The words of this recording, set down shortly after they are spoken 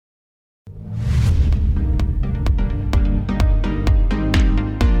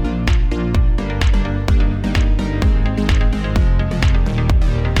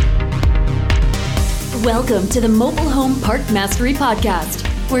Welcome to the Mobile Home Park Mastery Podcast,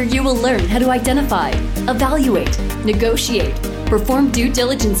 where you will learn how to identify, evaluate, negotiate, perform due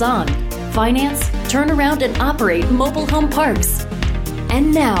diligence on, finance, turn around, and operate mobile home parks.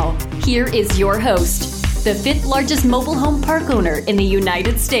 And now, here is your host, the fifth largest mobile home park owner in the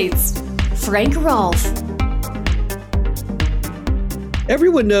United States, Frank Rolfe.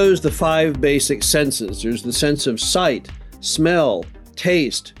 Everyone knows the five basic senses. There's the sense of sight, smell,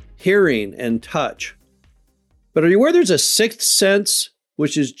 taste, hearing, and touch. But are you aware there's a sixth sense,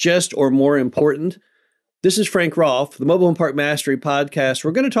 which is just or more important? This is Frank Rolfe, the Mobile Home Park Mastery Podcast.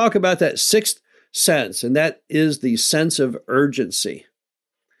 We're going to talk about that sixth sense, and that is the sense of urgency.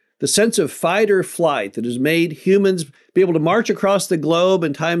 The sense of fight or flight that has made humans be able to march across the globe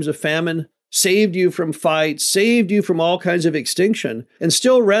in times of famine, saved you from fight, saved you from all kinds of extinction, and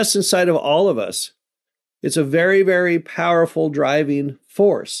still rests inside of all of us. It's a very, very powerful driving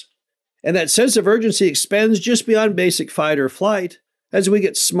force. And that sense of urgency expands just beyond basic fight or flight. As we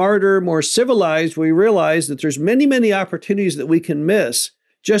get smarter, more civilized, we realize that there's many, many opportunities that we can miss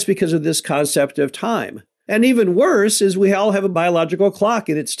just because of this concept of time. And even worse is we all have a biological clock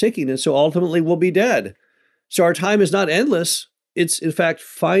and it's ticking, and so ultimately we'll be dead. So our time is not endless. It's in fact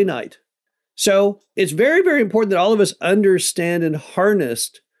finite. So it's very, very important that all of us understand and harness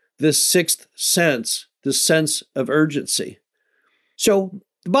this sixth sense, the sense of urgency. So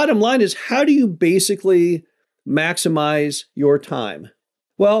the bottom line is, how do you basically maximize your time?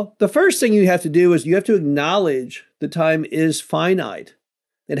 Well, the first thing you have to do is you have to acknowledge the time is finite.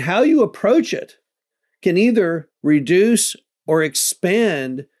 And how you approach it can either reduce or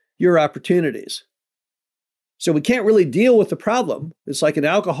expand your opportunities. So we can't really deal with the problem. It's like an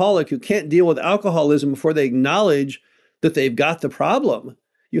alcoholic who can't deal with alcoholism before they acknowledge that they've got the problem.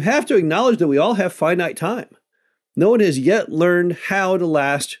 You have to acknowledge that we all have finite time. No one has yet learned how to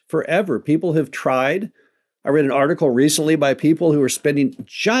last forever. People have tried. I read an article recently by people who are spending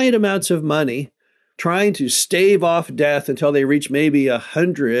giant amounts of money trying to stave off death until they reach maybe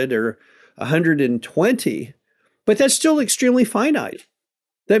 100 or 120. But that's still extremely finite.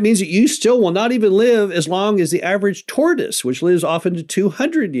 That means that you still will not even live as long as the average tortoise, which lives often to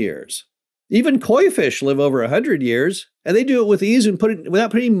 200 years. Even koi fish live over 100 years, and they do it with ease and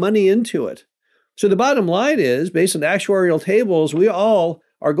without putting money into it. So the bottom line is, based on actuarial tables, we all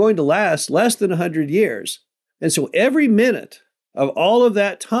are going to last less than 100 years. And so every minute of all of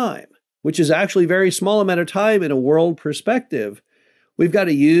that time, which is actually a very small amount of time in a world perspective, we've got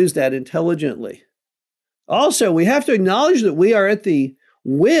to use that intelligently. Also, we have to acknowledge that we are at the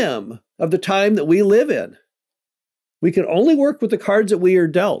whim of the time that we live in. We can only work with the cards that we are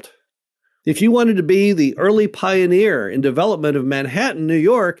dealt. If you wanted to be the early pioneer in development of Manhattan, New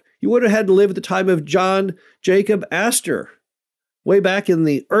York, you would have had to live at the time of John Jacob Astor, way back in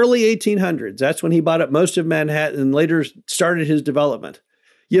the early 1800s. That's when he bought up most of Manhattan and later started his development.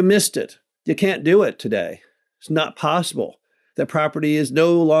 You missed it. You can't do it today. It's not possible. That property is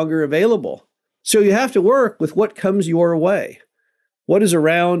no longer available. So you have to work with what comes your way. What is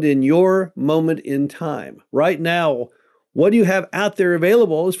around in your moment in time? Right now, what do you have out there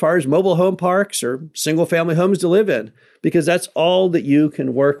available as far as mobile home parks or single-family homes to live in? Because that's all that you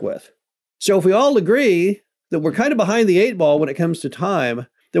can work with. So if we all agree that we're kind of behind the eight ball when it comes to time,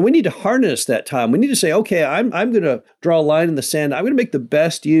 then we need to harness that time. We need to say, okay, I'm going to draw a line in the sand. I'm going to make the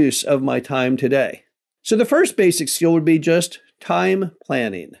best use of my time today. So the first basic skill would be just time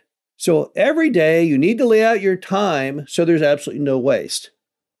planning. So every day you need to lay out your time so there's absolutely no waste.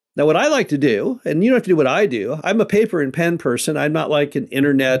 Now, what I like to do, and you don't have to do what I do, I'm a paper and pen person. I'm not like an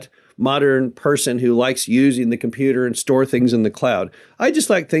internet modern person who likes using the computer and store things in the cloud. I just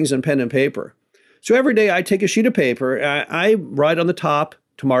like things on pen and paper. So every day I take a sheet of paper, I write on the top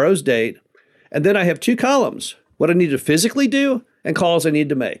tomorrow's date, and then I have two columns, what I need to physically do and calls I need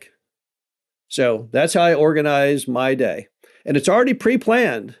to make. So that's how I organize my day. And it's already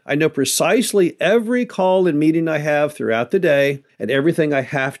pre-planned. I know precisely every call and meeting I have throughout the day and everything I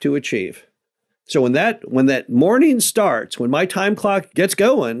have to achieve. So when that morning starts, when my time clock gets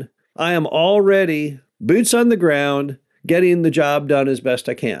going, I am already boots on the ground, getting the job done as best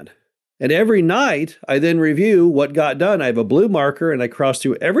I can. And every night, I then review what got done. I have a blue marker and I cross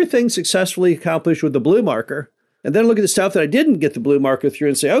through everything successfully accomplished with the blue marker. And then look at the stuff that I didn't get the blue marker through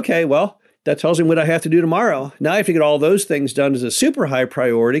and say, okay, well, that tells me what I have to do tomorrow. Now I have to get all those things done as a super high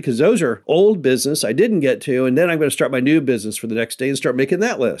priority because those are old business I didn't get to. And then I'm going to start my new business for the next day and start making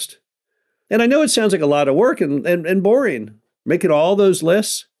that list. And I know it sounds like a lot of work and boring, making all those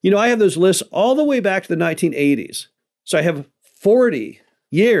lists. You know, I have those lists all the way back to the 1980s. So I have 40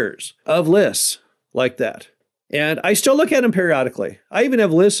 years of lists like that. And I still look at them periodically. I even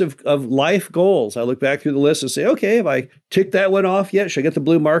have lists of life goals. I look back through the list and say, okay, have I ticked that one off yet? Should I get the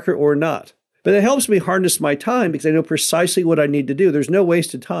blue marker or not? But it helps me harness my time because I know precisely what I need to do. There's no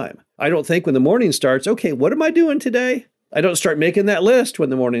wasted time. I don't think when the morning starts, okay, what am I doing today? I don't start making that list when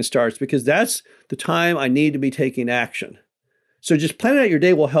the morning starts because that's the time I need to be taking action. So just planning out your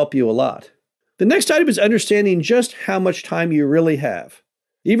day will help you a lot. The next item is understanding just how much time you really have.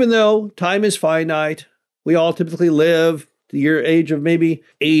 Even though time is finite, we all typically live to your age of maybe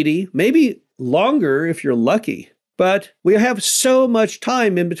 80, maybe longer if you're lucky. But we have so much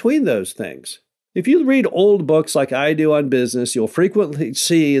time in between those things. If you read old books like I do on business, you'll frequently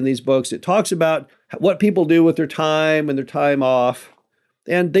see in these books, it talks about what people do with their time and their time off.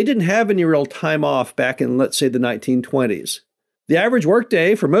 And they didn't have any real time off back in, let's say, the 1920s. The average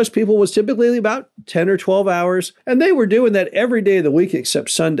workday for most people was typically about 10 or 12 hours, and they were doing that every day of the week except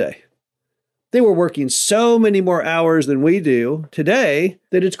Sunday. They were working so many more hours than we do today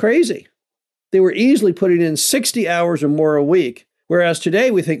that it's crazy. They were easily putting in 60 hours or more a week, whereas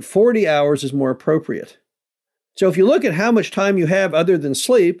today we think 40 hours is more appropriate. So if you look at how much time you have other than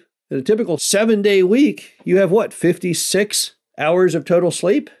sleep, in a typical 7-day week, you have what, 56 hours of total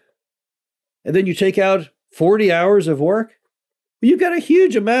sleep? And then you take out 40 hours of work? You've got a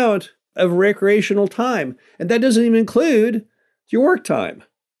huge amount of recreational time, and that doesn't even include your work time.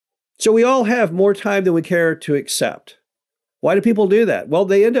 So we all have more time than we care to accept. Why do people do that? Well,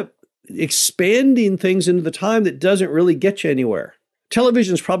 they end up expanding things into the time that doesn't really get you anywhere.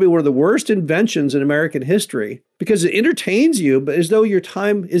 Television is probably one of the worst inventions in American history because it entertains you, but as though your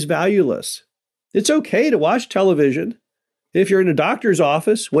time is valueless. It's okay to watch television if you're in a doctor's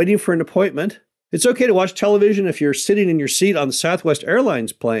office waiting for an appointment. It's okay to watch television if you're sitting in your seat on the Southwest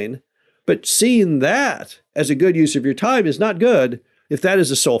Airlines plane, but seeing that as a good use of your time is not good if that is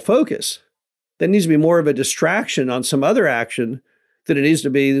the sole focus. That needs to be more of a distraction on some other action than it needs to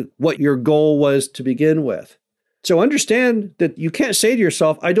be what your goal was to begin with. So understand that you can't say to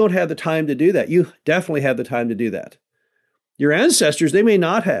yourself, I don't have the time to do that. You definitely have the time to do that. Your ancestors, they may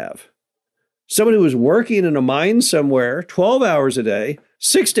not have. Someone who was working in a mine somewhere 12 hours a day,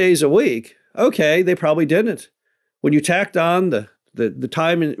 6 days a week, okay, they probably didn't. When you tacked on the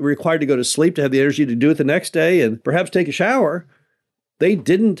time required to go to sleep to have the energy to do it the next day and perhaps take a shower, they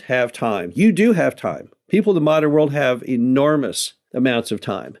didn't have time. You do have time. People in the modern world have enormous amounts of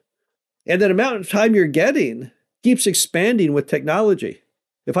time. And that amount of time you're getting keeps expanding with technology.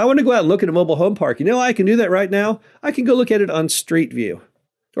 If I want to go out and look at a mobile home park, I can do that right now. I can go look at it on Street View.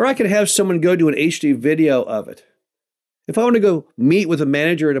 Or I can have someone go do an HD video of it. If I want to go meet with a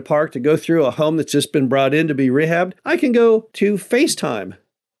manager at a park to go through a home that's just been brought in to be rehabbed, I can go to FaceTime,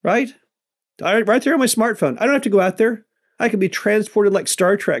 right? Right there on my smartphone. I don't have to go out there. I can be transported like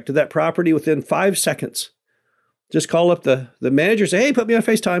Star Trek to that property within 5 seconds. Just call up the manager, say, hey, put me on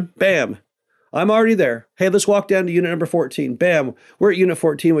FaceTime. Bam. I'm already there. Hey, let's walk down to unit number 14. Bam. We're at unit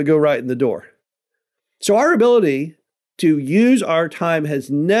 14. We go right in the door. So our ability to use our time has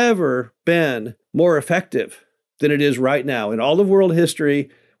never been more effective than it is right now. In all of world history,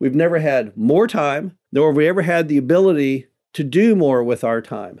 we've never had more time, nor have we ever had the ability to do more with our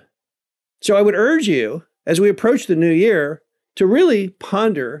time. So I would urge you, as we approach the new year, to really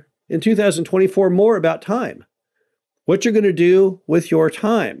ponder in 2024 more about time. What you're going to do with your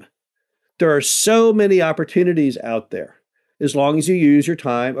time. There are so many opportunities out there, as long as you use your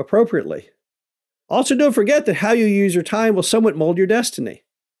time appropriately. Also, don't forget that how you use your time will somewhat mold your destiny.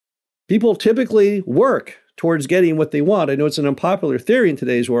 People typically work towards getting what they want. I know it's an unpopular theory in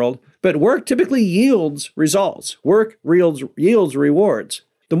today's world, but work typically yields results. Work yields rewards.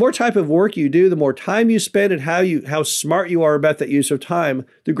 The more type of work you do, the more time you spend and how smart you are about that use of time,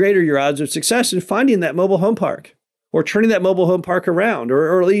 the greater your odds of success in finding that mobile home park or turning that mobile home park around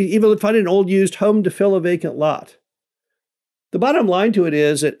or even finding an old used home to fill a vacant lot. The bottom line to it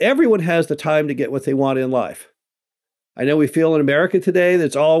is that everyone has the time to get what they want in life. I know we feel in America today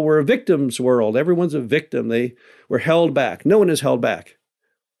that we're a victim's world. Everyone's a victim. They were held back. No one is held back.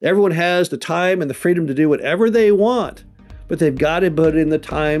 Everyone has the time and the freedom to do whatever they want, but they've got to put in the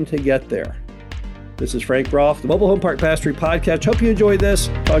time to get there. This is Frank Rolfe, the Mobile Home Park Mastery Podcast. Hope you enjoyed this.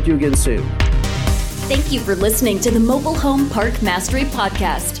 Talk to you again soon. Thank you for listening to the Mobile Home Park Mastery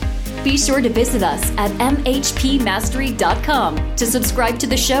Podcast. Be sure to visit us at mhpmastery.com to subscribe to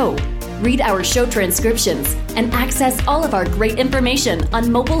the show, read our show transcriptions, and access all of our great information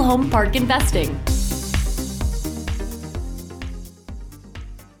on mobile home park investing.